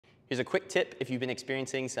Here's a quick tip if you've been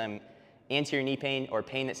experiencing some anterior knee pain or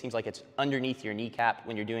pain that seems like it's underneath your kneecap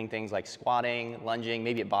when you're doing things like squatting, lunging.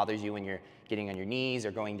 Maybe it bothers you when you're getting on your knees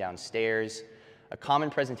or going downstairs. A common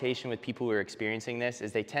presentation with people who are experiencing this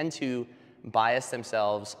is they tend to bias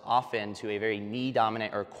themselves often to a very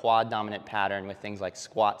knee-dominant or quad-dominant pattern with things like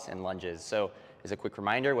squats and lunges. So as a quick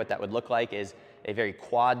reminder, what that would look like is a very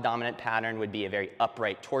quad-dominant pattern would be a very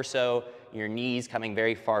upright torso, your knees coming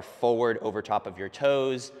very far forward over top of your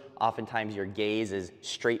toes. Oftentimes your gaze is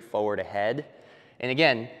straight forward ahead. And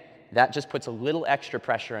again, that just puts a little extra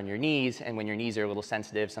pressure on your knees, and when your knees are a little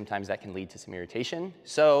sensitive, sometimes that can lead to some irritation.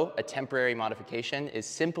 So a temporary modification is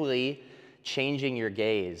simply changing your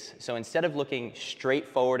gaze. So instead of looking straight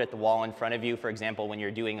forward at the wall in front of you, for example, when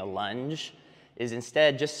you're doing a lunge, is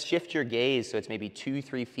instead just shift your gaze so it's maybe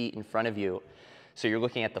 2-3 feet in front of you. So you're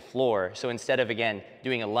looking at the floor. So instead of, again,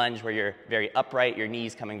 doing a lunge where you're very upright, your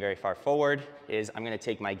knees coming very far forward, is I'm going to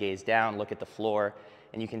take my gaze down, look at the floor,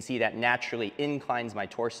 and you can see that naturally inclines my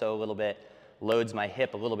torso a little bit, loads my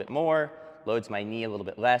hip a little bit more, loads my knee a little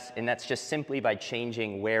bit less, and that's just simply by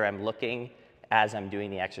changing where I'm looking as I'm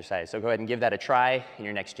doing the exercise. So go ahead and give that a try in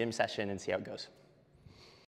your next gym session and see how it goes.